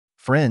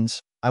Friends,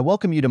 I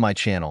welcome you to my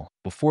channel.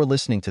 Before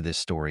listening to this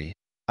story,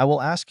 I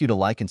will ask you to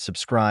like and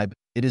subscribe.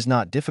 It is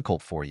not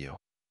difficult for you,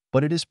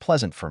 but it is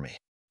pleasant for me.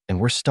 And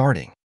we're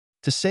starting.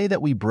 To say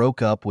that we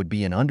broke up would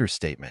be an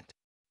understatement.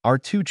 Our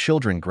two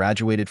children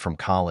graduated from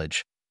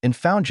college and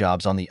found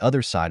jobs on the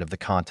other side of the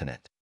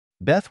continent.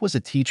 Beth was a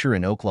teacher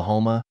in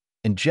Oklahoma,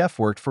 and Jeff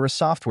worked for a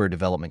software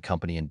development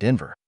company in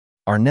Denver.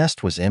 Our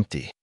nest was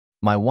empty.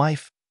 My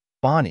wife,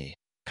 Bonnie,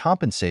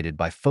 compensated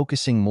by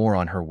focusing more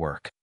on her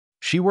work.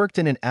 She worked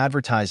in an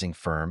advertising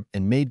firm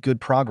and made good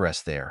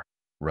progress there.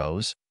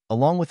 Rose,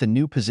 along with a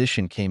new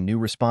position came new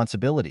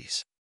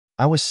responsibilities.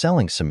 I was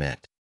selling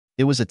cement.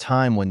 It was a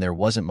time when there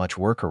wasn't much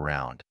work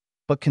around,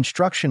 but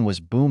construction was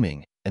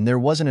booming and there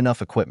wasn't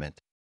enough equipment.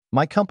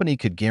 My company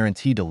could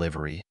guarantee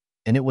delivery,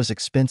 and it was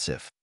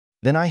expensive.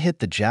 Then I hit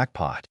the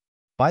jackpot.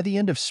 By the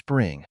end of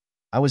spring,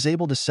 I was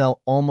able to sell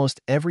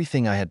almost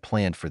everything I had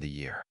planned for the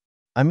year.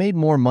 I made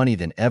more money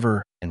than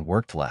ever and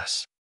worked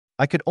less.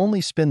 I could only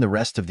spend the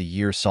rest of the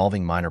year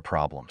solving minor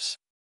problems.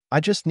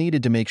 I just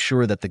needed to make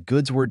sure that the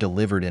goods were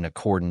delivered in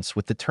accordance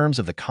with the terms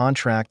of the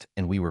contract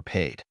and we were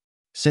paid.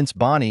 Since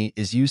Bonnie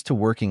is used to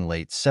working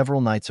late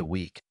several nights a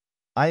week,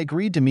 I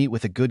agreed to meet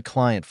with a good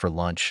client for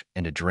lunch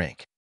and a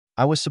drink.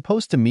 I was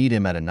supposed to meet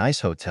him at a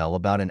nice hotel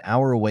about an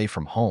hour away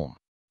from home.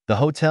 The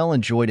hotel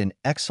enjoyed an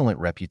excellent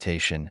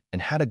reputation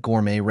and had a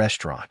gourmet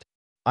restaurant.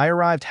 I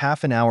arrived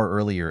half an hour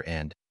earlier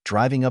and,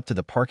 driving up to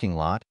the parking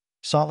lot,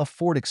 saw a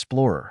Ford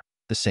Explorer,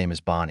 the same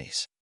as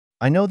Bonnie's.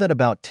 I know that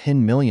about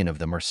 10 million of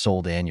them are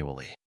sold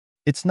annually.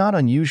 It's not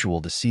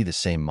unusual to see the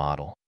same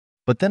model.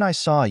 But then I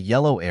saw a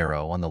yellow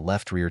arrow on the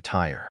left rear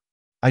tire.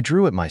 I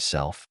drew it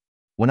myself.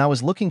 When I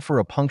was looking for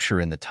a puncture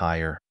in the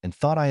tire and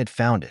thought I had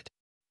found it,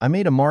 I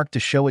made a mark to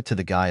show it to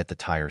the guy at the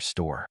tire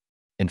store.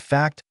 In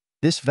fact,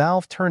 this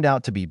valve turned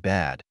out to be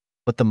bad,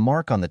 but the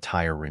mark on the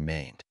tire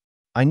remained.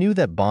 I knew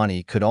that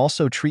Bonnie could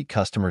also treat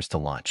customers to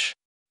lunch.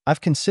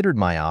 I've considered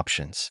my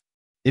options.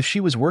 If she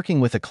was working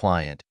with a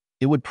client,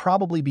 it would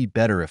probably be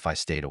better if I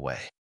stayed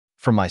away.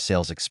 From my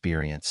sales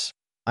experience,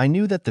 I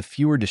knew that the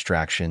fewer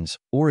distractions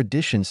or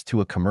additions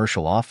to a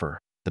commercial offer,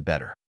 the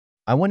better.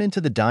 I went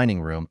into the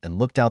dining room and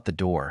looked out the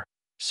door,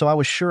 so I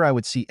was sure I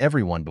would see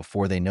everyone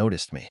before they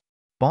noticed me.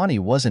 Bonnie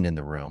wasn't in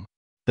the room.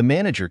 The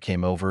manager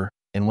came over,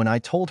 and when I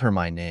told her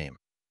my name,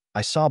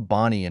 I saw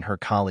Bonnie and her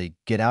colleague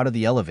get out of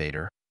the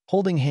elevator,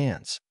 holding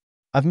hands.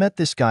 I've met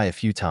this guy a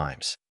few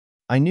times.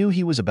 I knew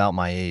he was about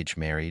my age,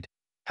 married,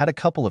 had a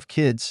couple of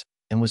kids,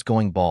 and was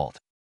going bald.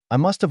 I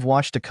must have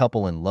watched a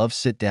couple in love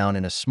sit down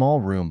in a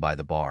small room by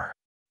the bar.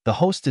 The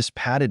hostess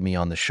patted me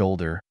on the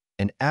shoulder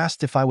and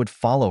asked if I would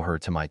follow her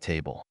to my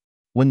table.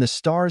 When the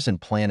stars and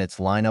planets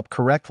line up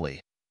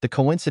correctly, the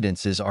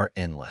coincidences are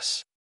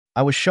endless.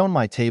 I was shown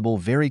my table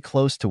very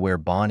close to where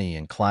Bonnie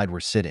and Clyde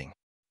were sitting.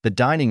 The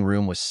dining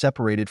room was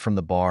separated from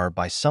the bar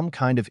by some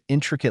kind of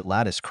intricate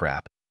lattice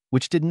crap,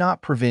 which did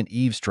not prevent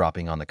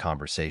eavesdropping on the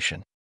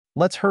conversation.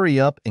 "Let's hurry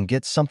up and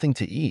get something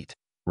to eat,"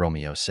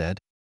 Romeo said.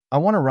 "I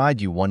want to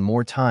ride you one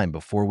more time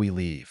before we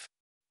leave."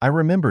 I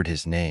remembered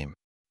his name.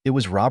 It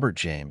was Robert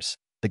James,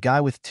 the guy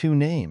with two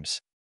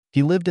names.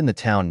 He lived in the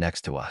town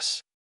next to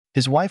us.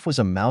 His wife was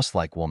a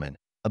mouse-like woman,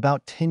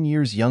 about 10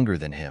 years younger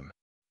than him.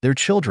 Their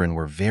children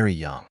were very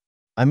young.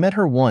 I met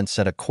her once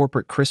at a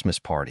corporate Christmas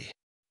party,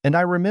 and I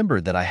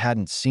remembered that I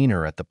hadn't seen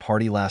her at the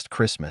party last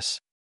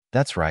Christmas.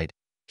 That's right,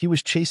 he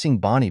was chasing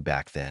Bonnie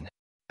back then.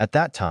 At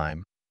that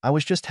time, I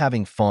was just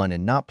having fun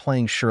and not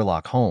playing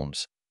Sherlock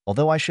Holmes,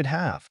 although I should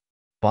have.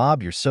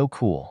 "Bob, you're so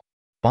cool."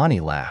 Bonnie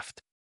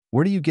laughed.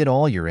 "Where do you get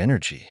all your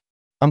energy?"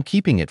 "I'm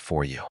keeping it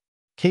for you."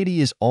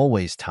 Katie is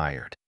always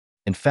tired.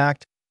 In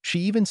fact, she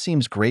even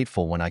seems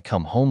grateful when I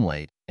come home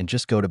late and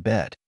just go to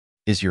bed.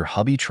 "Is your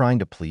hubby trying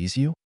to please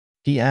you?"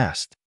 he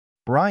asked.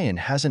 "Brian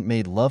hasn't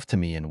made love to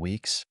me in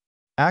weeks.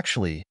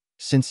 Actually,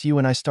 since you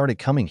and I started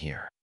coming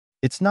here.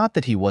 It's not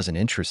that he wasn't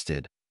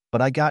interested,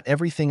 but I got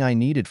everything I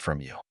needed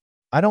from you.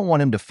 I don't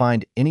want him to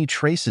find any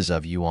traces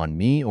of you on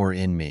me or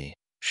in me,"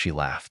 she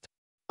laughed.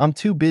 "I'm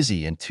too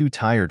busy and too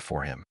tired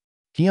for him.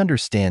 He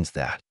understands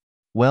that."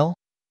 "Well,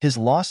 his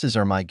losses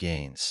are my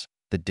gains,"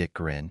 the dick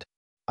grinned.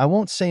 "I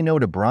won't say no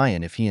to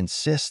Brian if he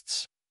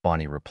insists,"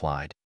 Bonnie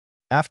replied.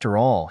 "After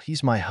all,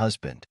 he's my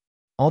husband.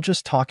 I'll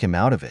just talk him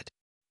out of it.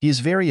 He is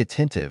very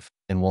attentive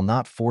and will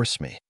not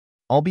force me.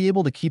 I'll be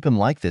able to keep him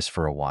like this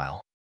for a while.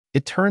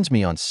 It turns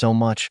me on so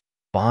much,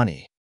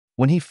 Bonnie.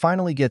 When he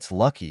finally gets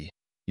lucky,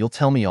 you'll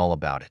tell me all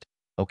about it,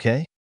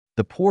 okay?"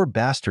 The poor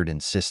bastard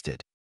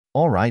insisted.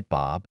 "All right,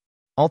 Bob.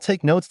 I'll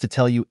take notes to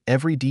tell you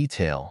every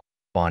detail,"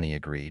 Bonnie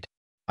agreed.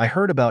 I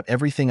heard about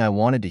everything I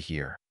wanted to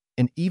hear,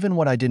 and even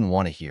what I didn't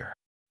want to hear.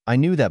 I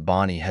knew that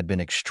Bonnie had been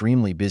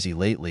extremely busy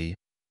lately,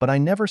 but I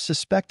never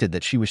suspected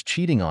that she was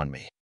cheating on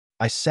me.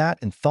 I sat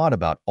and thought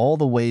about all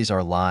the ways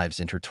our lives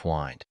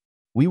intertwined.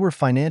 We were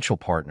financial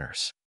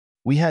partners.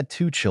 We had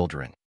 2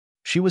 children.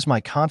 She was my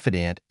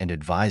confidant and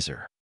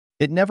advisor.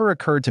 It never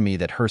occurred to me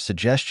that her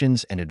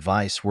suggestions and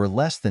advice were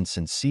less than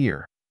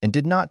sincere and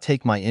did not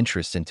take my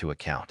interests into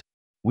account.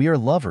 We are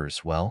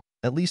lovers, well,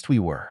 at least we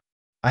were.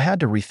 I had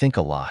to rethink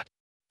a lot.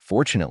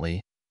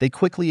 Fortunately, They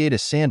quickly ate a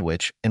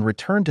sandwich and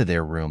returned to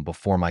their room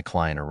before my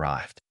client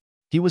arrived.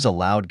 He was a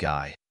loud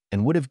guy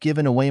and would have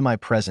given away my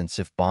presence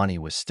if Bonnie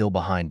was still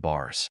behind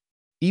bars.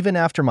 Even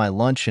after my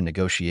lunch and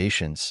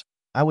negotiations,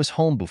 I was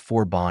home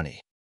before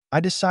Bonnie. I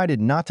decided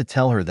not to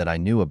tell her that I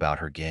knew about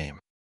her game.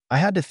 I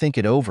had to think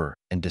it over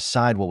and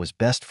decide what was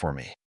best for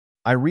me.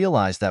 I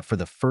realized that for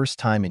the first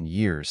time in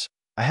years,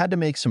 I had to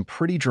make some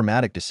pretty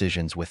dramatic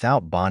decisions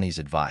without Bonnie's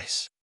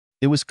advice.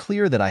 It was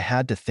clear that I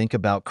had to think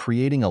about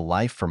creating a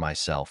life for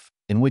myself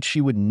in which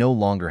she would no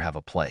longer have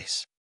a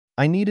place.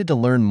 I needed to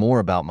learn more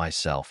about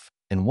myself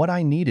and what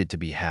I needed to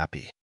be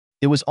happy.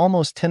 It was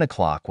almost 10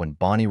 o'clock when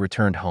Bonnie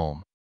returned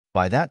home.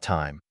 By that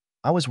time,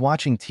 I was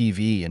watching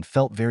TV and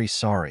felt very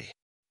sorry.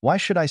 Why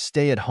should I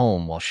stay at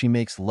home while she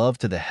makes love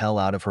to the hell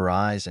out of her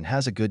eyes and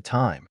has a good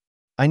time?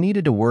 I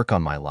needed to work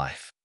on my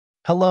life.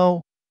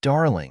 "Hello,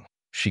 darling,"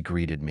 she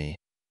greeted me,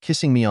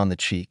 kissing me on the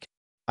cheek.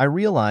 I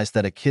realized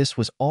that a kiss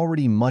was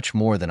already much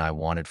more than I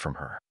wanted from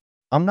her.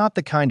 I'm not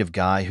the kind of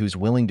guy who's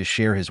willing to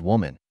share his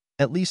woman,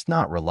 at least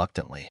not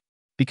reluctantly.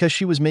 Because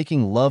she was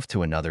making love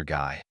to another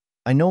guy,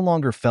 I no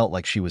longer felt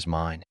like she was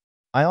mine.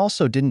 I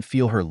also didn't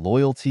feel her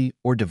loyalty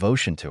or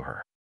devotion to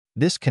her.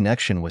 This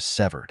connection was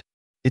severed.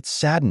 It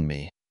saddened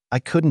me. I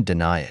couldn't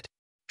deny it.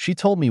 She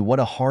told me what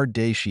a hard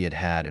day she had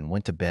had and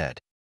went to bed.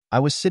 I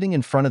was sitting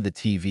in front of the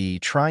TV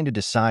trying to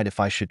decide if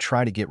I should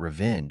try to get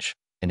revenge,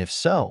 and if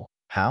so,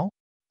 how?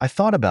 I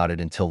thought about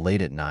it until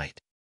late at night.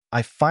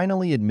 I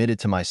finally admitted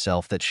to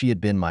myself that she had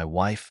been my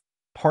wife,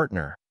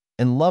 partner,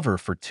 and lover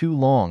for too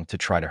long to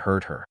try to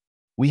hurt her.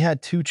 We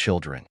had 2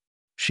 children.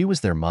 She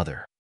was their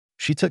mother.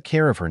 She took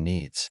care of her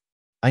needs.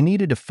 I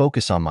needed to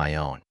focus on my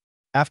own.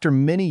 After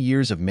many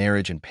years of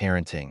marriage and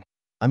parenting,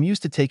 I'm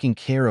used to taking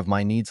care of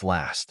my needs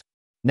last.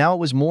 Now it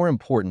was more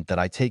important that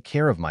I take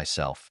care of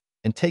myself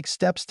and take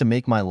steps to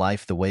make my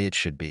life the way it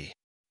should be.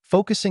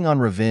 Focusing on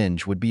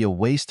revenge would be a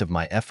waste of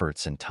my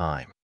efforts and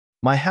time.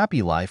 My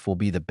happy life will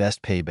be the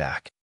best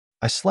payback.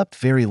 I slept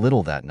very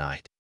little that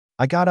night.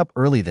 I got up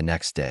early the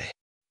next day.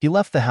 He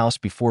left the house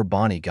before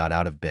Bonnie got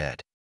out of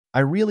bed. I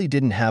really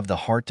didn't have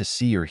the heart to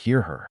see or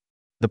hear her.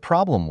 The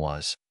problem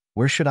was,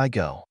 where should I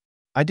go?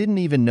 I didn't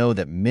even know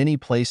that many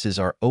places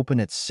are open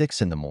at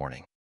 6 in the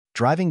morning.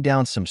 Driving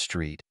down some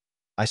street,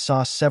 I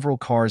saw several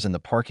cars in the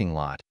parking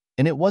lot,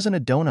 and it wasn't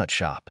a donut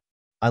shop.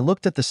 I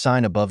looked at the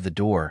sign above the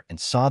door and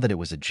saw that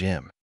it was a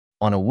gym.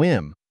 On a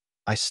whim,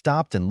 I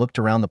stopped and looked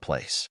around the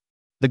place.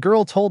 The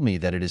girl told me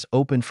that it is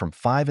open from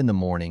 5 in the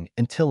morning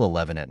until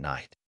 11 at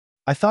night.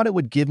 I thought it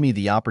would give me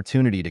the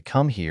opportunity to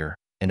come here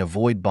and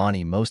avoid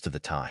Bonnie most of the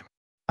time.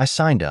 I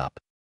signed up.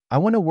 I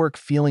went to work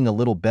feeling a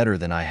little better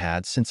than I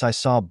had since I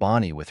saw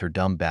Bonnie with her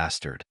dumb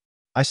bastard.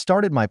 I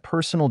started my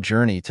personal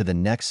journey to the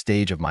next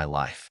stage of my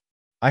life.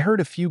 I heard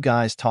a few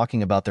guys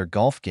talking about their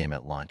golf game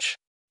at lunch.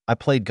 I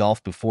played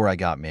golf before I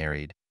got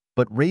married,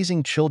 but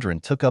raising children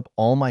took up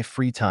all my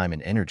free time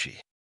and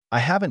energy. I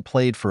haven't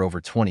played for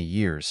over 20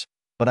 years,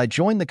 but I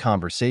joined the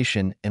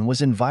conversation and was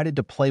invited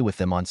to play with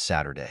them on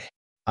Saturday.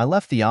 I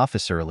left the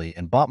office early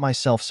and bought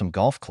myself some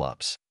golf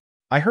clubs.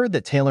 I heard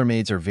that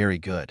TaylorMades are very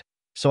good,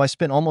 so I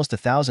spent almost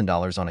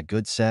 $1,000 on a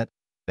good set,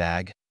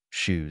 bag,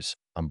 shoes,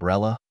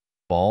 umbrella,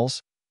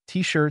 balls,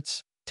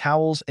 t-shirts,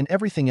 towels, and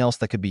everything else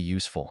that could be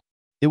useful.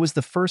 It was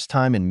the first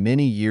time in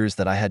many years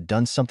that I had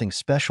done something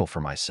special for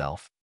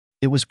myself.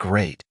 It was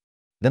great.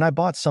 Then I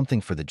bought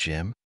something for the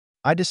gym.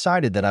 I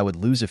decided that I would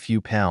lose a few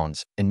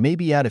pounds and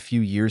maybe add a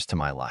few years to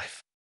my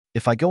life.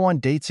 If I go on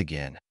dates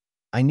again,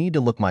 I need to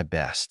look my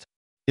best.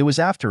 It was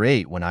after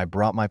 8 when I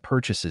brought my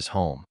purchases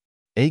home.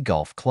 "A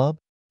golf club?"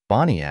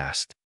 Bonnie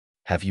asked.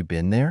 "Have you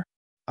been there?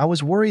 I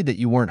was worried that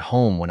you weren't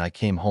home when I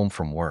came home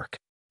from work."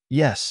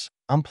 "Yes,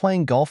 I'm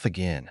playing golf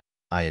again,"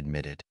 I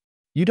admitted.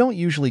 "You don't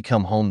usually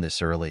come home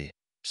this early,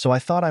 so I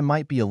thought I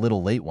might be a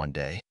little late one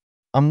day."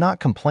 "I'm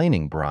not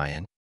complaining,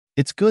 Brian.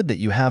 It's good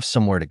that you have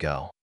somewhere to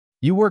go.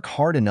 You work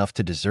hard enough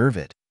to deserve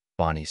it,"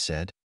 Bonnie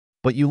said.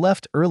 "But you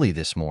left early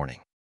this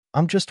morning.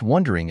 I'm just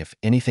wondering if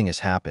anything has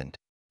happened.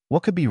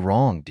 What could be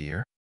wrong,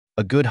 dear?"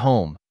 "A good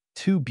home,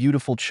 2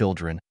 beautiful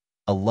children,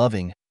 a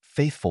loving,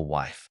 faithful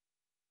wife.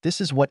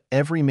 This is what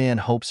every man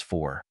hopes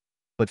for,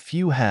 but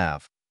few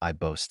have," I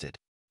boasted.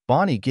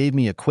 Bonnie gave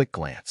me a quick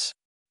glance.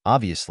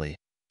 Obviously,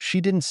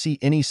 she didn't see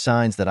any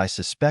signs that I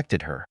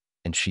suspected her,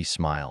 and she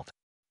smiled.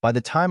 By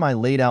the time I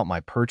laid out my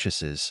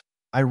purchases,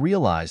 I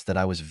realized that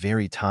I was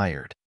very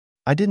tired.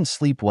 I didn't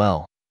sleep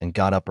well and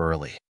got up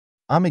early.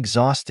 "I'm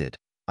exhausted,"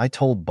 I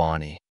told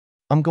Bonnie.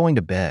 "I'm going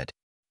to bed.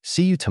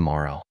 See you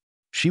tomorrow."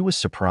 She was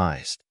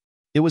surprised.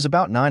 It was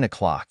about 9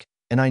 o'clock,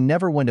 and I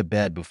never went to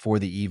bed before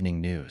the evening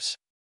news.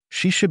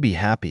 She should be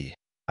happy,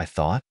 I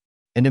thought,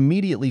 and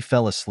immediately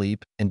fell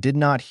asleep and did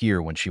not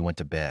hear when she went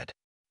to bed.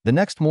 The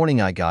next morning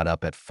I got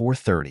up at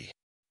 4:30.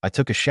 I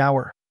took a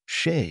shower,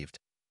 shaved,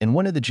 and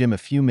went to the gym a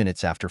few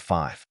minutes after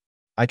 5.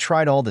 I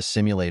tried all the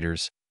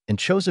simulators and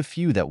chose a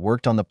few that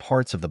worked on the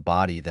parts of the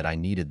body that I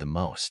needed the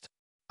most.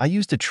 I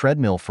used a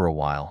treadmill for a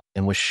while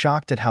and was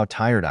shocked at how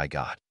tired I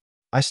got.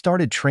 I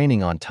started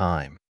training on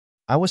time.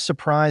 I was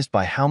surprised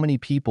by how many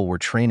people were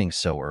training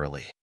so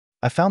early.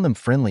 I found them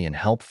friendly and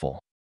helpful.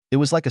 It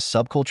was like a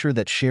subculture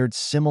that shared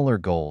similar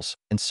goals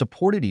and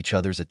supported each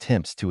other's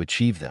attempts to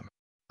achieve them.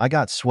 I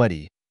got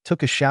sweaty,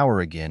 took a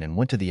shower again, and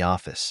went to the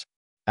office.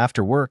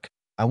 After work,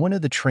 I went to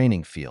the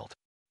training field.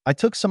 I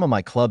took some of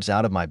my clubs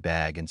out of my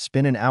bag and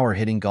spent an hour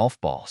hitting golf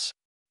balls.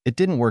 It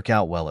didn't work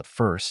out well at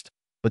first,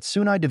 but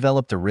soon I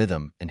developed a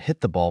rhythm and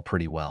hit the ball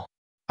pretty well.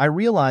 I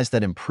realized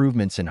that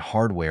improvements in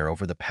hardware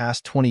over the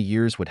past 20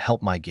 years would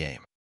help my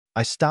game.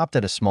 I stopped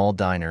at a small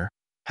diner,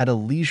 had a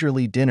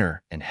leisurely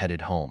dinner, and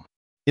headed home.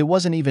 It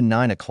wasn't even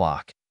 9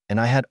 o'clock, and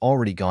I had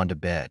already gone to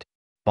bed.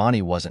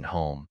 Bonnie wasn't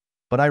home,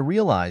 but I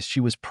realized she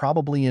was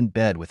probably in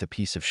bed with a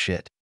piece of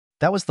shit.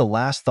 That was the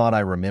last thought I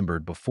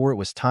remembered before it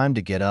was time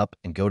to get up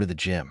and go to the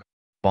gym.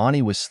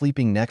 Bonnie was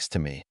sleeping next to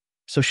me,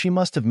 so she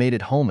must have made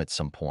it home at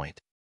some point.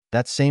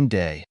 That same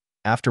day,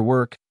 after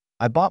work,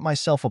 I bought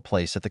myself a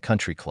place at the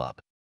country club.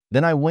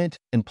 Then I went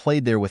and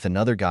played there with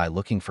another guy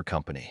looking for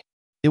company.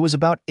 It was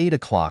about 8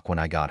 o'clock when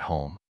I got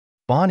home.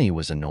 Bonnie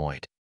was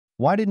annoyed.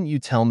 "Why didn't you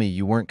tell me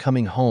you weren't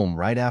coming home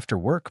right after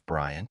work,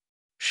 Brian?"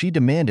 She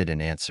demanded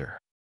an answer.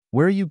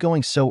 "Where are you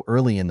going so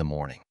early in the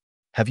morning?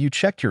 Have you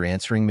checked your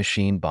answering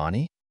machine,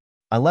 Bonnie?"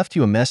 "I left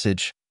you a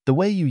message, the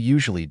way you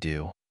usually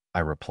do," I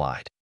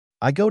replied.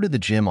 "I go to the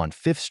gym on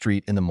 5th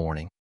Street in the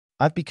morning.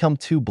 I've become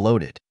too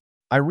bloated."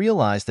 I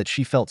realized that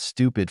she felt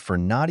stupid for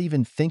not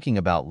even thinking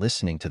about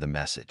listening to the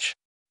message.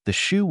 The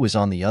shoe was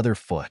on the other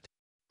foot.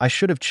 I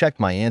should have checked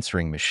my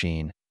answering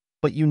machine,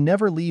 but you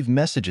never leave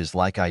messages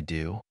like I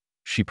do,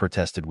 she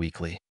protested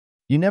weakly.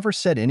 You never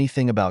said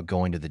anything about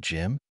going to the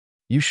gym.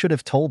 You should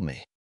have told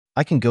me.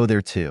 I can go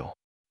there too.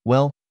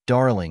 Well,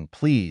 darling,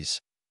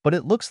 please, but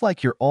it looks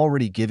like you're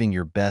already giving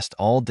your best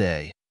all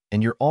day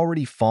and you're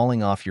already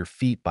falling off your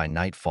feet by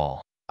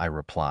nightfall, I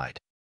replied.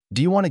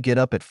 Do you want to get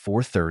up at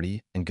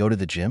 4:30 and go to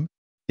the gym?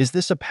 Is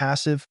this a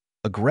passive,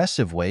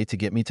 aggressive way to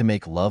get me to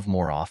make love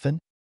more often?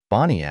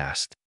 Bonnie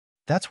asked.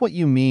 That's what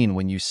you mean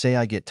when you say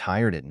I get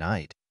tired at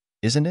night,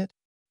 isn't it?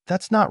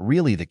 That's not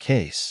really the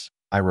case,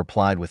 I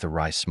replied with a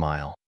wry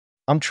smile.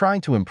 I'm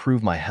trying to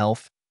improve my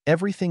health.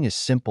 Everything is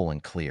simple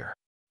and clear.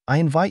 I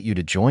invite you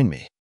to join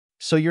me.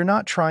 So you're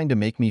not trying to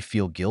make me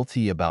feel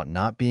guilty about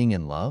not being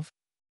in love?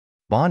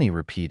 Bonnie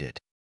repeated.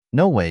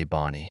 No way,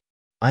 Bonnie.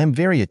 I am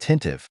very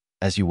attentive,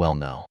 as you well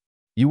know.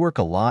 You work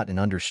a lot and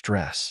under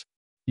stress.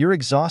 You're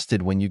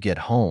exhausted when you get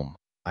home,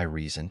 I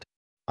reasoned.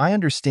 I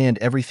understand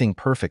everything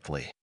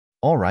perfectly.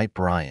 All right,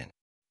 Brian.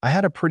 I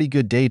had a pretty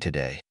good day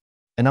today.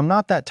 And I'm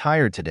not that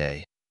tired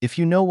today, if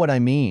you know what I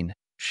mean,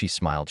 she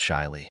smiled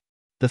shyly.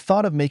 The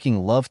thought of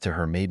making love to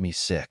her made me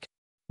sick.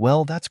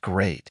 Well, that's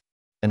great.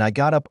 And I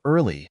got up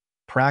early,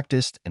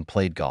 practiced, and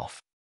played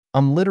golf.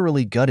 I'm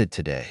literally gutted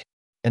today.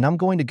 And I'm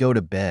going to go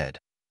to bed,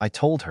 I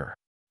told her.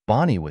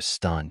 Bonnie was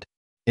stunned.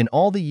 In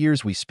all the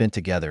years we spent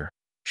together,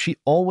 she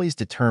always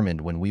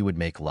determined when we would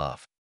make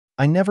love.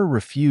 I never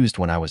refused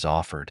when I was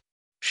offered.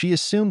 She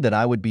assumed that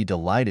I would be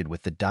delighted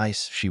with the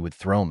dice she would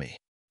throw me.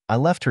 I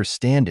left her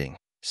standing,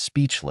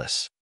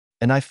 speechless,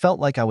 and I felt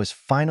like I was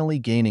finally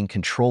gaining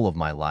control of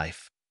my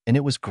life, and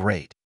it was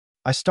great.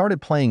 I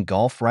started playing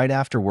golf right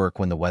after work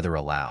when the weather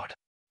allowed.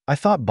 I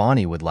thought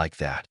Bonnie would like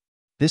that.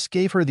 This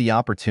gave her the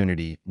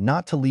opportunity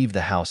not to leave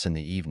the house in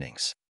the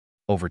evenings.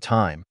 Over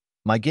time,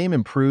 my game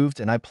improved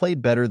and I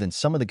played better than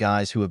some of the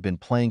guys who have been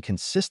playing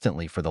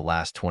consistently for the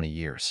last 20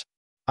 years.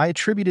 I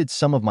attributed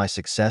some of my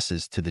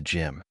successes to the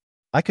gym.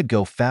 I could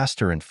go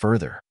faster and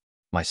further.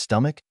 My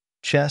stomach,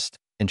 chest,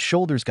 and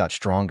shoulders got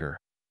stronger,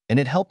 and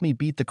it helped me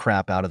beat the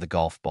crap out of the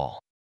golf ball.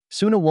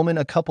 Soon a woman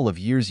a couple of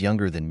years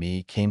younger than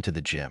me came to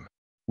the gym.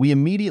 We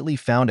immediately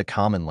found a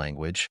common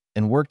language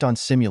and worked on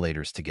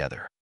simulators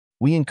together.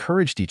 We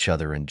encouraged each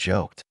other and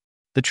joked.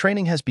 The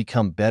training has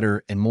become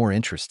better and more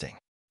interesting.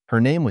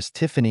 Her name was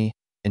Tiffany,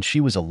 and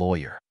she was a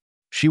lawyer.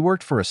 She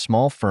worked for a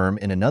small firm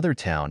in another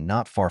town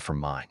not far from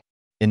mine.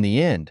 In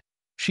the end,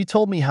 she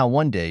told me how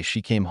one day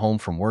she came home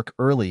from work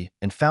early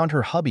and found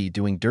her hubby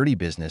doing dirty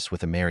business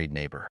with a married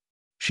neighbor.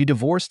 She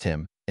divorced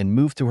him and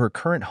moved to her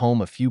current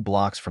home a few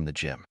blocks from the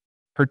gym.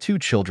 Her 2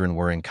 children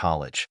were in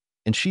college,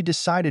 and she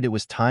decided it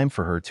was time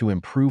for her to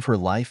improve her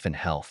life and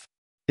health.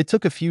 It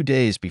took a few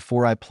days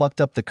before I plucked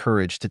up the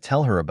courage to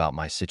tell her about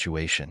my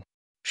situation.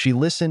 She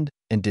listened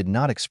and did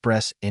not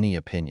express any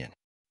opinion.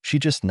 She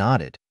just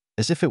nodded,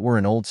 as if it were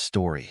an old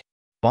story.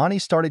 Bonnie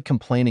started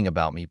complaining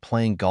about me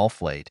playing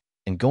golf late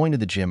and going to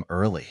the gym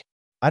early.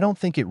 I don't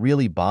think it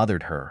really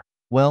bothered her,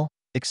 well,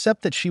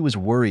 except that she was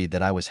worried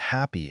that I was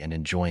happy and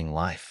enjoying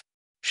life.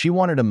 She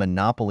wanted a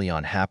monopoly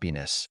on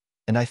happiness,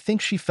 and I think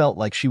she felt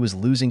like she was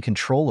losing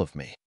control of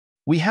me.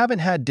 We haven't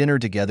had dinner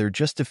together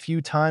just a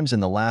few times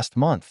in the last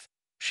month,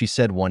 she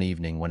said one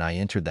evening when I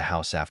entered the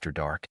house after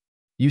dark.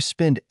 You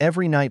spend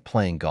every night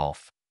playing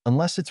golf,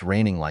 unless it's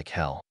raining like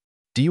hell.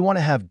 Do you want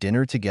to have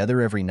dinner together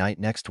every night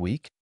next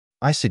week?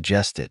 I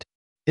suggested.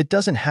 It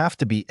doesn't have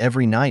to be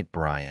every night,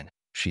 Brian,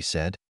 she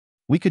said.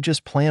 We could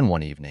just plan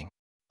one evening.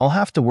 I'll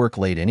have to work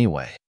late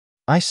anyway.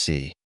 I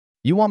see.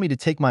 You want me to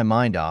take my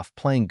mind off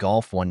playing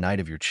golf one night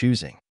of your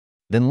choosing.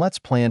 Then let's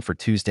plan for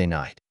Tuesday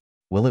night.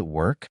 Will it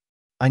work?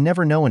 I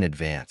never know in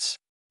advance.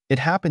 It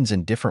happens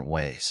in different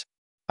ways.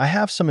 I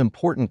have some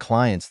important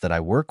clients that I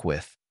work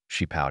with,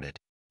 she pouted.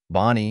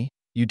 Bonnie,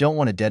 you don't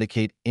want to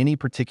dedicate any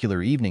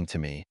particular evening to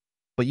me,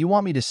 but you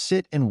want me to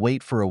sit and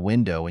wait for a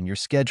window in your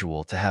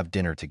schedule to have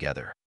dinner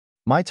together.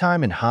 My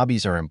time and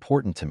hobbies are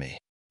important to me.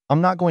 I'm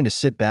not going to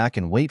sit back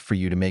and wait for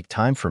you to make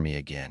time for me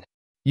again.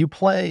 You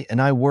play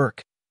and I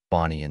work,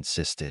 Bonnie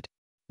insisted.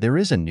 There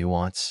is a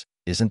nuance,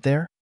 isn't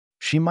there?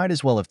 She might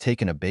as well have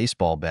taken a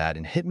baseball bat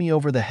and hit me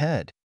over the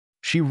head.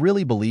 She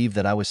really believed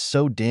that I was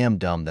so damn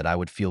dumb that I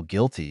would feel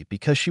guilty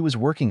because she was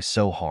working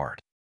so hard.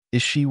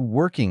 Is she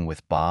working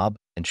with Bob,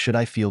 and should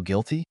I feel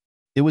guilty?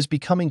 It was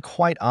becoming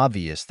quite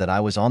obvious that I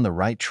was on the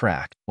right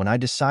track when I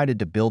decided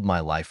to build my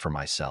life for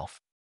myself.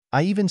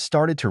 I even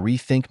started to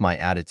rethink my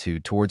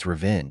attitude towards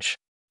revenge.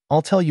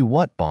 I'll tell you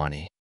what,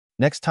 Bonnie.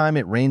 Next time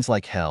it rains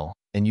like hell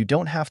and you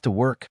don't have to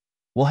work,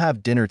 we'll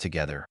have dinner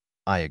together,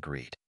 I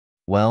agreed.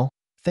 Well,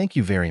 thank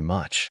you very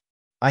much.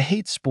 I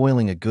hate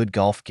spoiling a good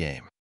golf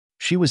game.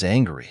 She was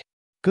angry.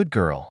 Good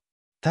girl.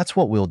 That's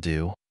what we'll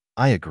do,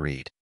 I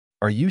agreed.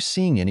 Are you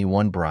seeing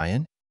anyone,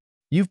 Brian?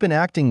 You've been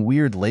acting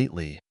weird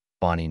lately,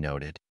 Bonnie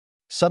noted.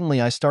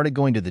 Suddenly I started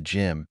going to the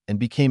gym and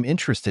became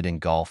interested in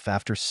golf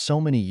after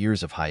so many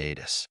years of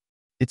hiatus.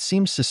 It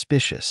seems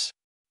suspicious.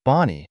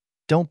 Bonnie,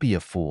 don't be a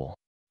fool.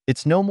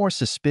 It's no more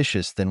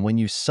suspicious than when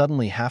you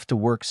suddenly have to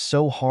work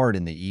so hard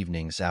in the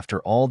evenings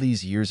after all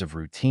these years of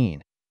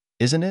routine,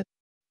 isn't it?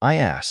 I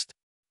asked.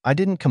 I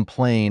didn't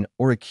complain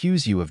or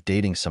accuse you of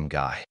dating some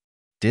guy,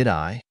 did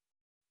I?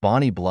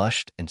 Bonnie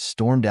blushed and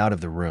stormed out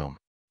of the room.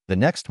 The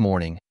next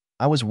morning,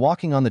 I was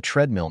walking on the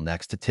treadmill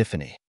next to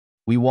Tiffany.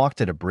 We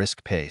walked at a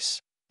brisk pace,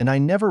 and I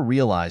never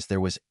realized there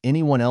was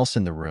anyone else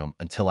in the room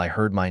until I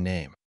heard my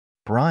name.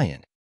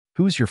 Brian,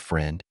 who's your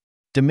friend?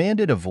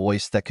 Demanded a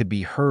voice that could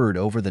be heard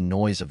over the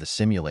noise of the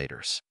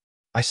simulators.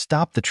 I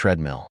stopped the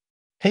treadmill.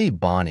 Hey,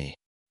 Bonnie,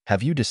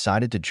 have you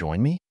decided to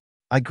join me?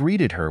 I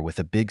greeted her with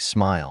a big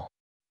smile.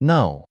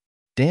 No.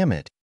 Damn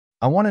it.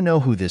 I want to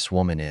know who this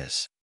woman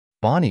is.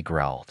 Bonnie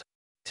growled.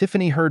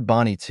 Tiffany heard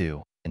Bonnie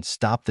too and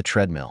stopped the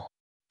treadmill.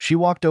 She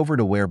walked over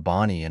to where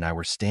Bonnie and I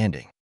were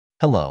standing.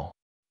 Hello.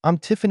 I'm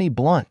Tiffany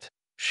Blunt,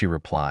 she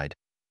replied,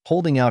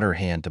 holding out her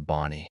hand to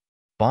Bonnie.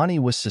 Bonnie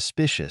was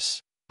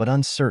suspicious, but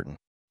uncertain.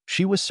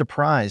 She was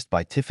surprised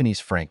by Tiffany's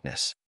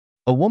frankness.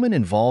 A woman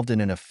involved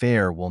in an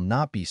affair will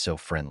not be so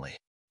friendly.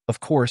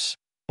 Of course,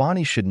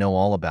 Bonnie should know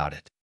all about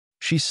it.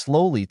 She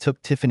slowly took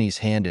Tiffany's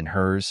hand in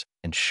hers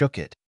and shook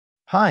it.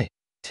 Hi,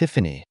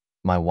 Tiffany,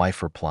 my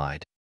wife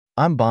replied.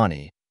 I'm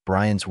Bonnie,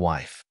 Brian's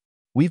wife.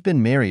 We've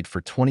been married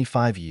for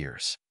 25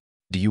 years.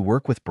 Do you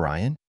work with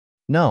Brian?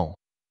 No,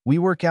 we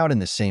work out in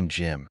the same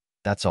gym,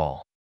 that's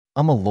all.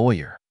 I'm a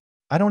lawyer.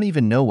 I don't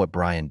even know what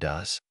Brian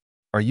does.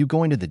 Are you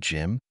going to the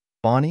gym,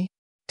 Bonnie?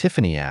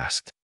 Tiffany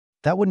asked.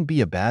 That wouldn't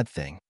be a bad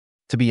thing.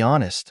 To be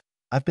honest,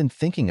 I've been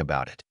thinking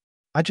about it.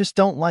 I just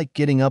don't like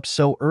getting up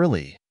so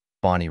early,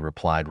 Bonnie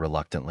replied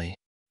reluctantly.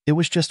 It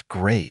was just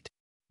great.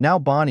 Now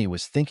Bonnie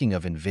was thinking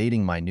of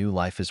invading my new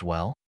life as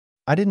well.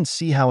 I didn't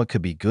see how it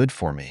could be good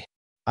for me.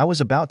 I was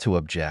about to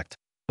object,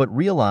 but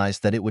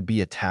realized that it would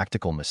be a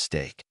tactical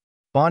mistake.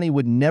 Bonnie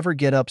would never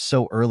get up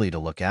so early to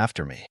look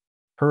after me.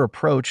 Her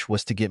approach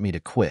was to get me to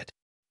quit.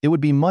 It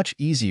would be much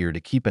easier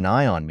to keep an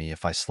eye on me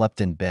if I slept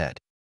in bed.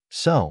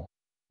 So,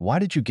 why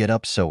did you get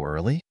up so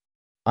early?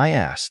 I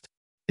asked.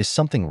 Is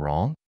something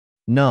wrong?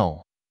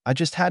 No, I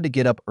just had to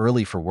get up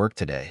early for work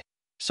today.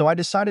 So I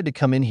decided to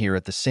come in here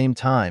at the same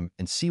time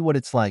and see what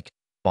it's like,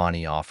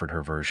 Bonnie offered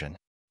her version.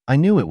 I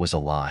knew it was a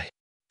lie.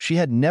 She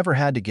had never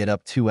had to get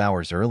up 2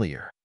 hours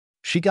earlier.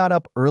 She got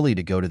up early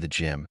to go to the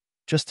gym,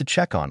 just to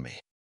check on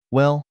me.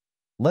 Well,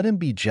 let him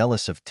be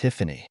jealous of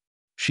Tiffany.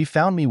 She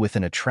found me with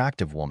an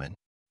attractive woman.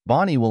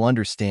 Bonnie will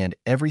understand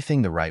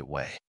everything the right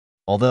way.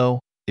 Although,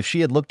 if she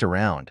had looked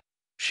around,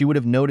 she would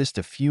have noticed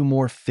a few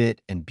more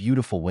fit and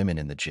beautiful women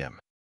in the gym.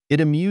 It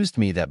amused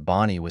me that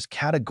Bonnie was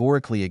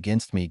categorically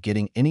against me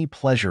getting any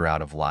pleasure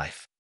out of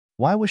life.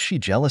 Why was she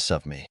jealous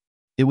of me?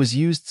 It was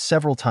used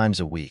several times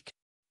a week.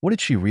 What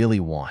did she really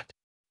want?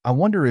 I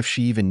wonder if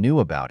she even knew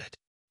about it.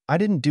 I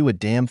didn't do a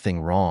damn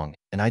thing wrong,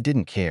 and I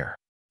didn't care.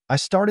 I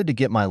started to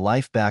get my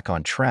life back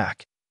on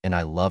track, and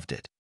I loved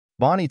it.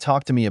 Bonnie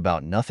talked to me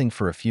about nothing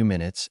for a few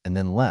minutes and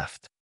then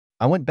left.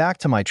 I went back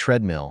to my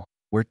treadmill,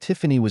 where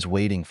Tiffany was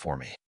waiting for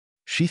me.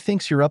 She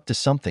thinks you're up to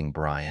something,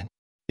 Brian.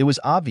 It was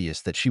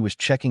obvious that she was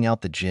checking out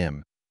the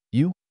gym.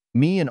 You,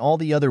 me, and all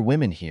the other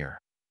women here,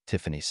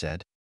 Tiffany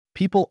said.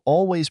 People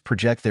always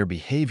project their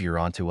behavior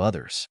onto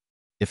others.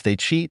 If they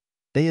cheat,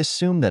 they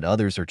assume that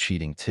others are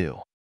cheating too.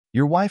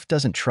 Your wife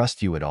doesn't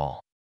trust you at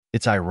all.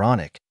 It's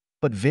ironic,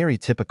 but very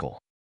typical.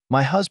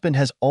 My husband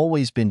has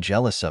always been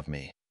jealous of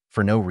me,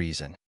 for no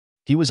reason.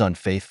 He was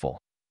unfaithful,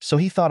 so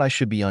he thought I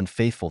should be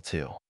unfaithful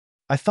too.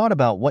 I thought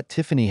about what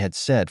Tiffany had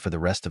said for the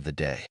rest of the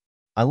day.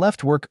 I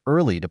left work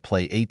early to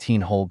play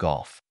 18-hole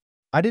golf.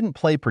 I didn't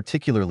play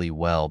particularly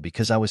well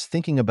because I was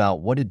thinking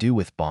about what to do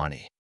with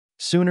Bonnie.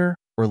 Sooner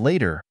or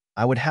later,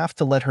 I would have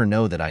to let her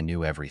know that I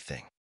knew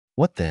everything.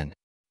 What then?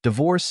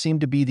 Divorce seemed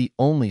to be the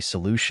only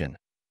solution,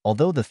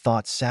 although the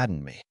thought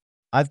saddened me.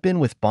 I've been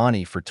with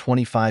Bonnie for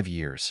 25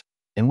 years,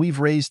 and we've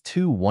raised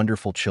two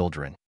wonderful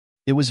children.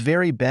 It was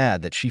very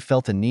bad that she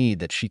felt a need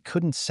that she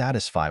couldn't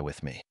satisfy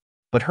with me.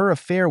 But her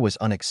affair was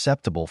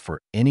unacceptable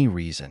for any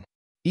reason.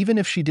 Even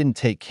if she didn't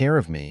take care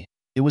of me,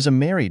 it was a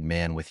married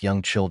man with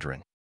young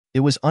children. It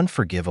was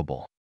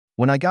unforgivable.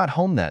 When I got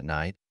home that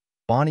night,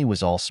 Bonnie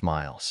was all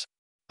smiles.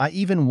 I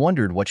even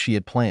wondered what she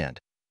had planned,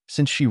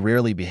 since she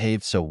rarely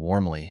behaved so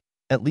warmly,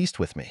 at least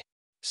with me.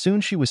 Soon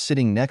she was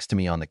sitting next to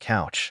me on the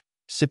couch,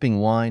 sipping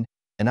wine,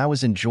 and I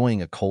was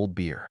enjoying a cold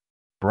beer.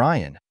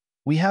 "Brian,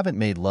 we haven't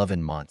made love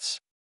in months.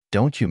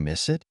 Don't you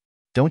miss it?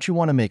 Don't you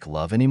want to make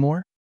love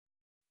anymore?"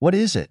 "What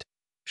is it?"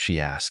 she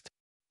asked.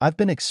 I've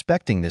been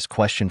expecting this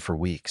question for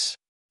weeks.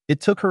 It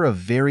took her a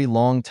very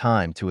long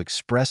time to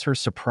express her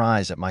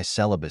surprise at my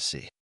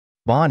celibacy.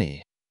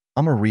 "Bonnie,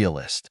 I'm a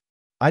realist.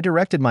 I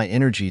directed my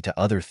energy to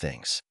other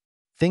things.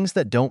 Things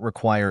that don't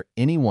require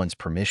anyone's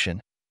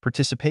permission,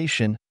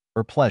 participation,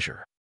 or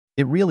pleasure.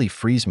 It really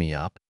frees me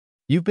up.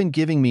 You've been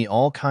giving me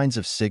all kinds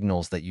of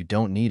signals that you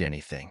don't need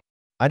anything.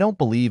 I don't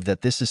believe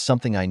that this is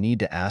something I need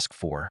to ask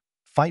for,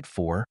 fight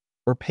for,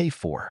 or pay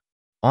for.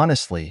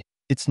 Honestly,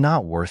 it's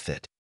not worth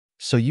it.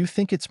 So you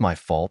think it's my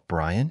fault,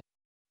 Brian?"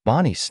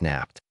 Bonnie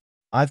snapped.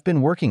 "I've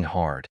been working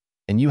hard,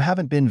 and you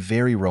haven't been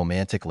very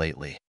romantic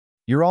lately.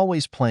 You're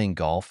always playing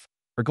golf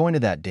or going to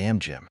that damn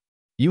gym.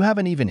 You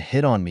haven't even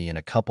hit on me in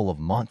a couple of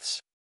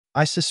months.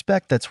 I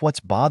suspect that's what's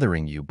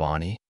bothering you,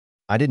 Bonnie.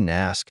 I didn't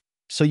ask,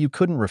 so you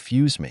couldn't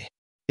refuse me.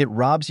 It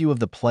robs you of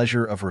the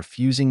pleasure of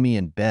refusing me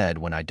in bed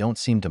when I don't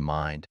seem to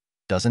mind,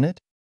 doesn't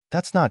it?"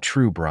 "That's not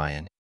true,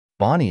 Brian,"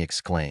 Bonnie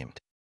exclaimed.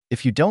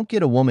 "If you don't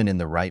get a woman in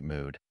the right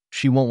mood,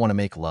 she won't want to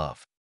make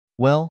love."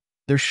 "Well,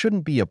 there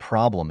shouldn't be a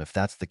problem if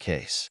that's the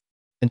case.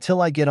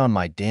 Until I get on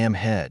my damn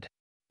head.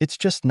 It's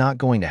just not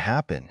going to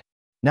happen."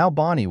 Now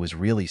Bonnie was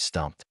really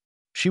stumped.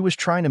 She was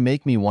trying to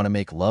make me want to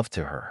make love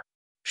to her.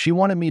 She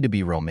wanted me to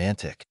be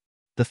romantic.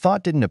 The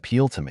thought didn't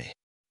appeal to me.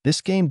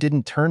 This game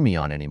didn't turn me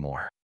on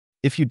anymore.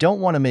 "If you don't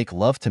want to make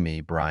love to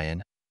me,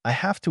 Brian, I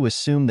have to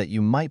assume that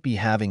you might be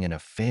having an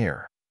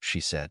affair,"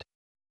 she said.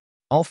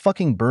 "I'll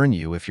fucking burn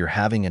you if you're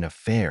having an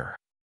affair.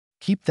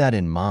 Keep that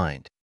in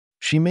mind."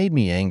 She made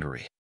me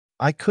angry.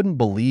 I couldn't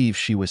believe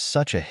she was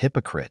such a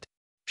hypocrite.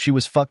 She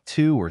was fucked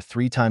 2 or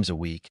 3 times a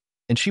week,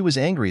 and she was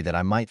angry that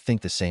I might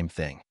think the same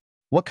thing.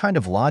 What kind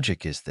of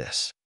logic is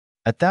this?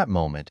 At that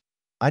moment,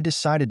 I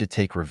decided to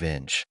take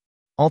revenge.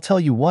 "I'll tell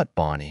you what,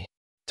 Bonnie.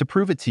 To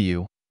prove it to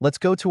you, let's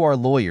go to our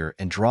lawyer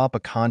and draw up a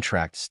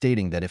contract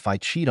stating that if I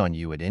cheat on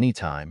you at any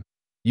time,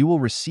 you will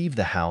receive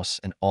the house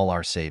and all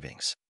our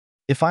savings.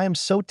 If I am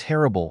so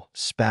terrible,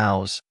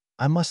 spouse,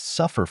 I must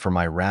suffer for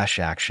my rash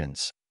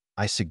actions,"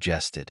 I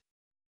suggested.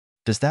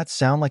 "Does that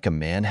sound like a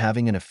man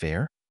having an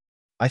affair?"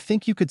 "I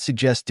think you could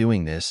suggest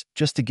doing this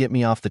just to get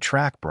me off the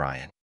track,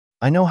 Brian.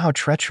 I know how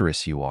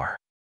treacherous you are."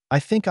 "I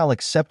think I'll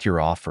accept your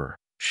offer,"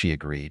 she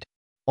agreed.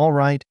 "All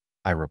right,"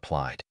 I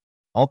replied.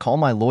 "I'll call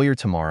my lawyer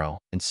tomorrow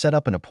and set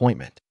up an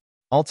appointment.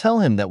 I'll tell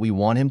him that we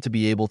want him to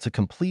be able to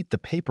complete the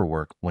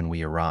paperwork when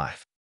we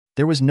arrive."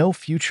 There was no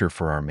future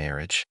for our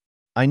marriage.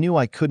 I knew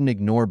I couldn't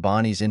ignore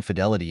Bonnie's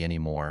infidelity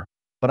anymore,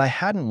 but I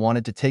hadn't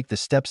wanted to take the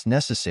steps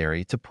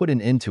necessary to put an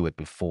end to it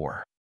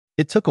before.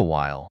 It took a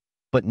while,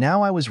 but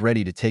now I was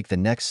ready to take the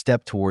next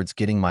step towards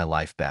getting my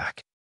life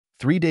back.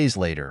 3 days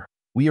later,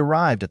 we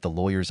arrived at the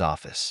lawyer's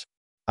office.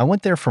 I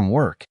went there from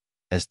work,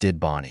 as did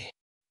Bonnie.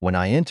 When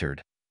I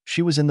entered,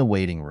 she was in the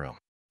waiting room.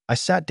 I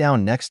sat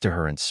down next to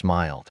her and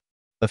smiled.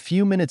 A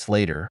few minutes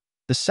later,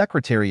 the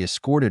secretary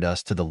escorted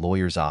us to the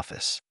lawyer's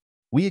office.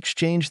 We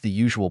exchanged the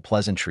usual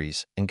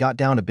pleasantries and got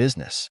down to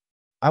business.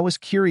 I was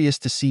curious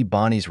to see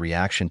Bonnie's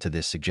reaction to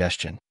this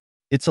suggestion.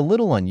 "It's a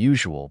little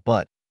unusual,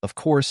 but, of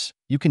course,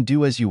 you can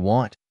do as you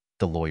want,"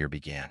 the lawyer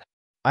began.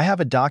 "I have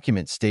a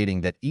document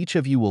stating that each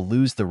of you will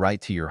lose the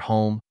right to your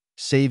home,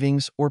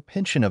 savings, or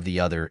pension of the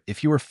other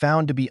if you are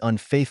found to be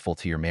unfaithful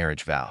to your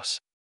marriage vows.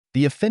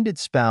 The offended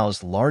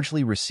spouse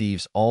largely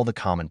receives all the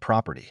common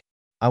property."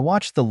 I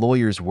watched the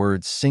lawyer's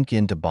words sink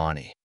into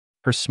Bonnie.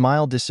 Her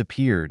smile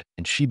disappeared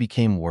and she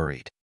became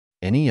worried.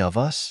 "Any of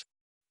us?"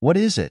 "What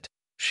is it?"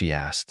 she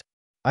asked.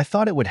 "I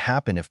thought it would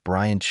happen if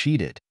Brian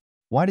cheated.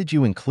 Why did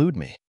you include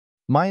me?"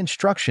 "My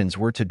instructions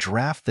were to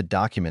draft the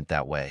document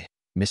that way,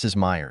 Mrs.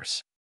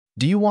 Myers."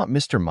 "Do you want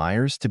Mr.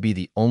 Myers to be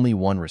the only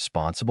one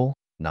responsible,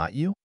 not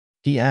you?"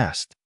 he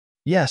asked.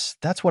 "Yes,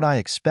 that's what I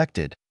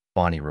expected,"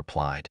 Bonnie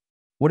replied.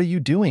 "What are you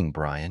doing,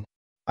 Brian?"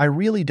 "I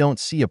really don't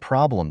see a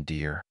problem,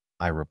 dear,"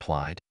 I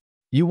replied.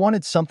 "You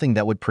wanted something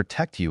that would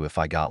protect you if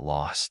I got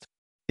lost.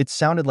 It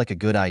sounded like a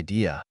good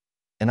idea,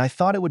 and I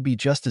thought it would be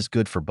just as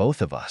good for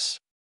both of us.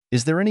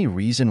 Is there any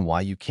reason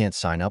why you can't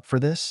sign up for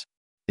this?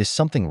 Is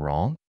something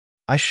wrong?"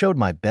 I showed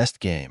my best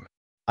game.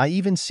 I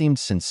even seemed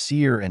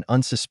sincere and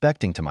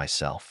unsuspecting to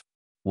myself.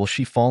 Will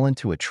she fall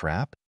into a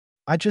trap?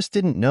 "I just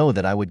didn't know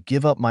that I would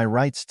give up my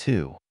rights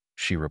too,"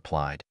 she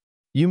replied.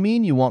 "You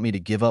mean you want me to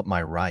give up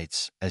my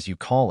rights, as you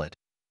call it,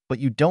 but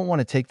you don't want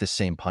to take the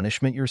same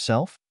punishment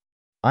yourself?"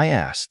 I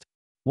asked.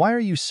 "Why are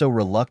you so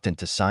reluctant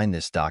to sign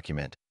this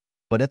document?"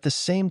 but at the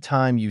same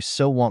time you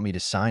so want me to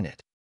sign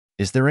it.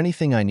 Is there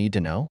anything I need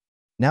to know?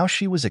 Now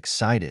she was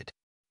excited.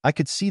 I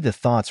could see the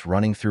thoughts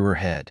running through her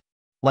head.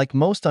 Like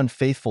most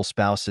unfaithful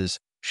spouses,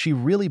 she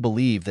really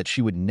believed that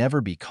she would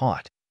never be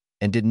caught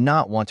and did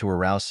not want to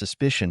arouse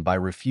suspicion by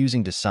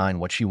refusing to sign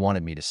what she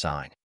wanted me to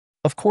sign.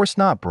 Of course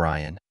not,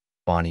 Brian,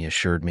 Bonnie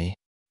assured me.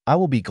 I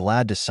will be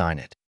glad to sign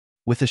it.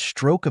 With a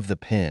stroke of the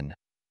pen,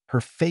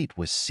 her fate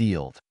was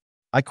sealed.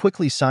 I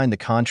quickly signed the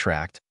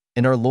contract,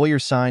 and our lawyer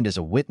signed as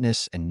a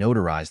witness and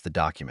notarized the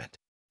document.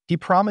 He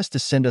promised to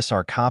send us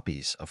our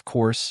copies, of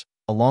course,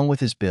 along with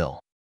his bill.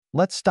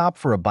 Let's stop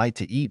for a bite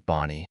to eat,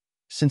 Bonnie,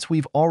 since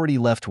we've already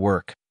left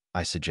work,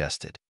 I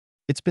suggested.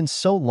 It's been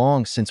so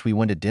long since we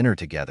went to dinner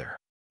together.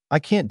 I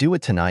can't do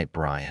it tonight,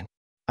 Brian.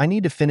 I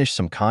need to finish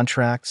some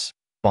contracts.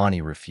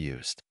 Bonnie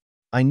refused.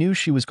 I knew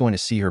she was going to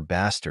see her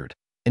bastard,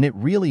 and it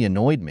really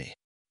annoyed me.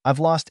 I've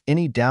lost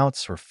any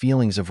doubts or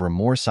feelings of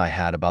remorse I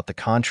had about the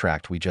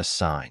contract we just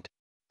signed.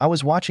 I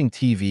was watching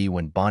TV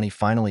when Bonnie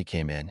finally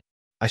came in.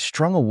 I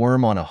strung a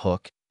worm on a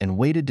hook and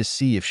waited to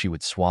see if she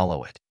would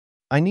swallow it.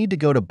 I need to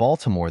go to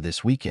Baltimore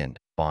this weekend,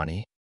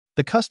 Bonnie.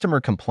 The customer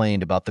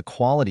complained about the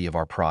quality of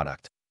our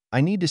product.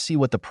 I need to see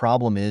what the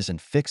problem is and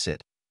fix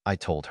it, I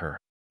told her.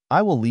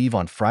 I will leave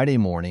on Friday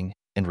morning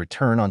and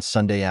return on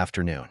Sunday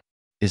afternoon.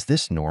 Is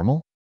this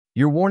normal?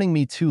 You're warning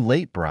me too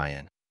late,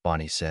 Brian,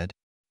 Bonnie said.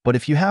 But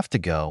if you have to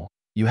go,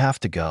 you have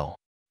to go.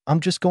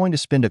 I'm just going to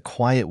spend a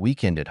quiet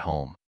weekend at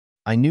home.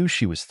 I knew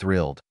she was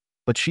thrilled,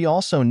 but she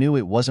also knew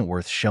it wasn't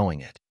worth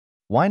showing it.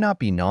 Why not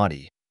be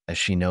naughty, as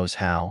she knows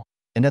how,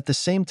 and at the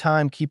same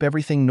time keep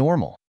everything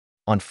normal?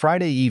 On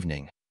Friday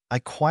evening, I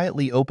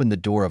quietly opened the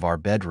door of our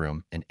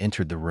bedroom and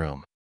entered the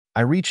room.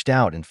 I reached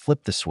out and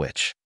flipped the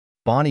switch.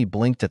 Bonnie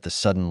blinked at the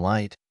sudden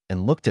light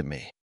and looked at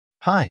me.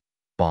 Hi,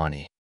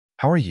 Bonnie.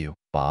 How are you,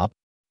 Bob?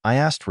 I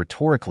asked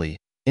rhetorically,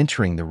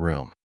 entering the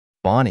room.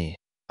 Bonnie,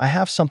 I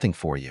have something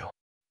for you.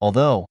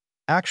 Although,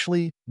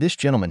 actually, this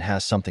gentleman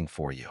has something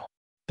for you.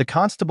 The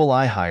constable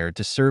I hired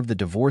to serve the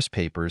divorce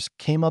papers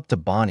came up to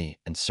Bonnie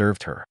and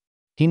served her.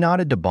 He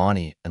nodded to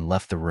Bonnie and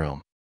left the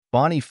room.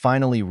 Bonnie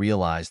finally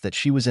realized that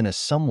she was in a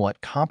somewhat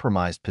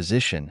compromised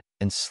position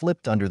and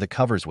slipped under the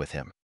covers with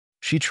him.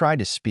 She tried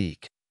to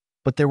speak,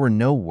 but there were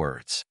no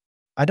words.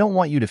 I don't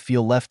want you to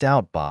feel left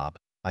out, Bob,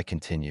 I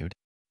continued.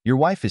 Your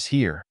wife is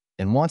here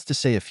and wants to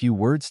say a few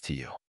words to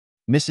you.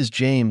 Mrs.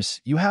 James,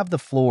 you have the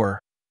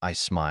floor, I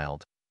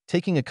smiled,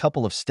 taking a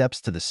couple of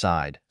steps to the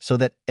side so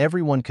that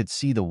everyone could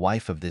see the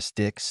wife of this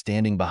dick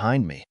standing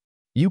behind me.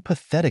 You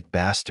pathetic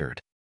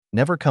bastard.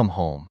 Never come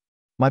home.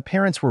 My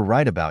parents were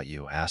right about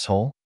you,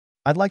 asshole.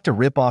 I'd like to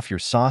rip off your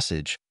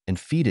sausage and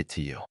feed it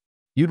to you.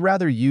 You'd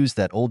rather use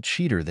that old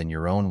cheater than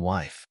your own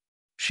wife.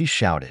 She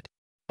shouted.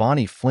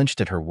 Bonnie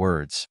flinched at her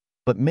words,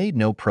 but made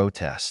no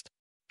protest.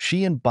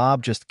 She and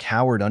Bob just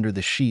cowered under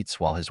the sheets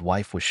while his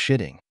wife was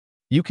shitting.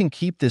 You can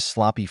keep this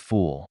sloppy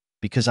fool,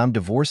 because I'm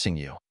divorcing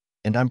you,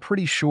 and I'm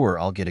pretty sure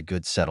I'll get a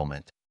good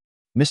settlement.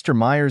 Mr.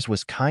 Myers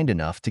was kind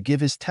enough to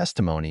give his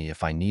testimony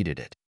if I needed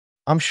it.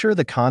 I'm sure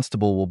the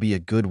constable will be a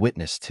good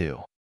witness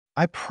too.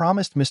 I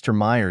promised Mr.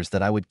 Myers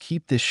that I would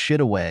keep this shit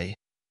away.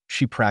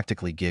 She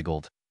practically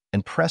giggled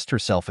and pressed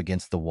herself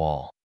against the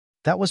wall.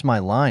 That was my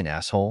line,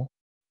 asshole.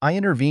 I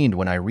intervened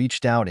when I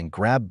reached out and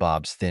grabbed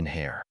Bob's thin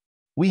hair.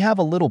 We have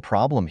a little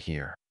problem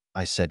here,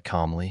 I said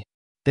calmly.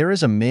 There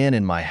is a man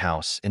in my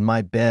house, in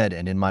my bed,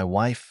 and in my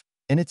wife,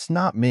 and it's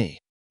not me.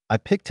 I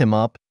picked him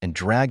up and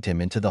dragged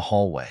him into the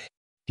hallway.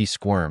 He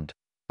squirmed,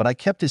 but I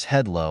kept his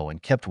head low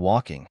and kept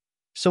walking,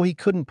 so he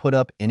couldn't put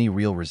up any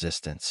real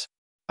resistance.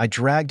 I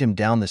dragged him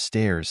down the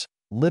stairs,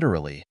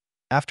 literally,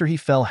 after he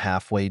fell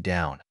halfway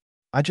down.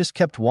 I just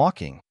kept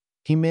walking.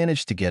 He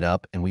managed to get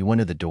up and we went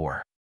to the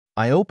door.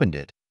 I opened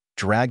it,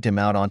 dragged him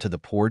out onto the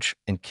porch,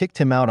 and kicked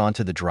him out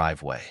onto the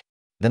driveway.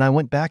 Then I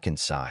went back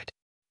inside.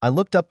 I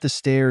looked up the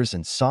stairs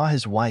and saw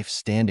his wife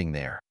standing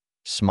there,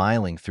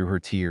 smiling through her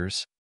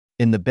tears.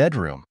 In the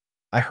bedroom,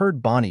 I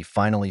heard Bonnie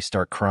finally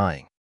start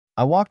crying.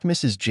 I walked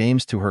Mrs.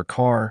 James to her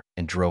car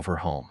and drove her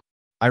home.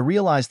 I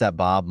realized that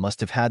Bob must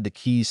have had the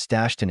keys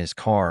stashed in his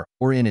car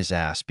or in his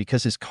ass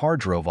because his car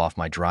drove off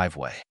my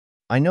driveway.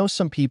 I know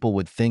some people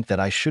would think that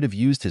I should have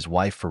used his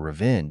wife for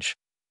revenge,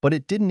 but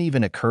it didn't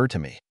even occur to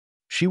me.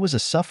 She was a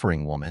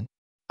suffering woman.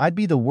 I'd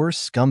be the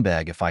worst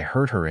scumbag if I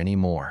hurt her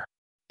anymore.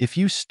 If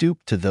you stoop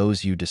to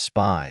those you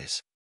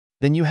despise,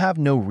 then you have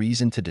no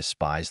reason to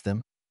despise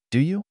them, do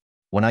you?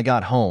 When I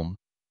got home,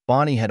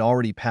 Bonnie had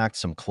already packed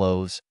some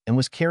clothes and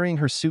was carrying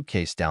her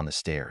suitcase down the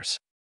stairs.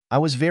 I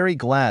was very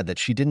glad that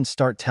she didn't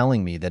start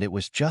telling me that it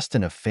was just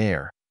an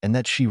affair and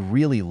that she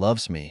really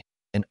loves me,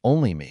 and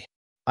only me.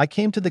 I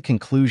came to the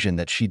conclusion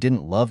that she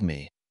didn't love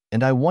me,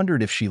 and I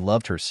wondered if she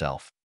loved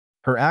herself.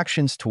 Her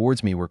actions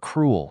towards me were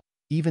cruel,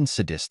 even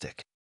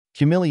sadistic.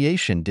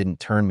 Humiliation didn't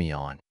turn me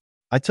on.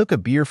 I took a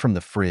beer from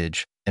the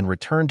fridge and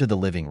returned to the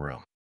living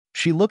room.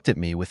 She looked at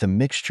me with a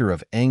mixture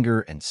of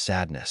anger and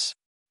sadness.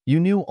 You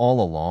knew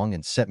all along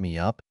and set me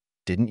up,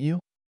 didn't you?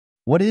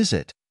 What is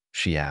it?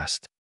 She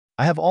asked.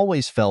 I have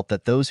always felt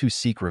that those who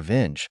seek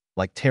revenge,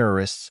 like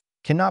terrorists,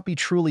 cannot be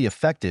truly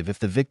effective if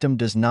the victim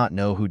does not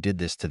know who did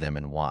this to them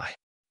and why.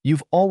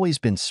 You've always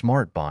been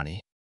smart,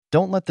 Bonnie.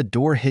 Don't let the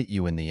door hit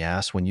you in the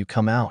ass when you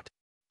come out.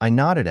 I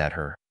nodded at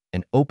her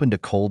and opened a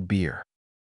cold beer.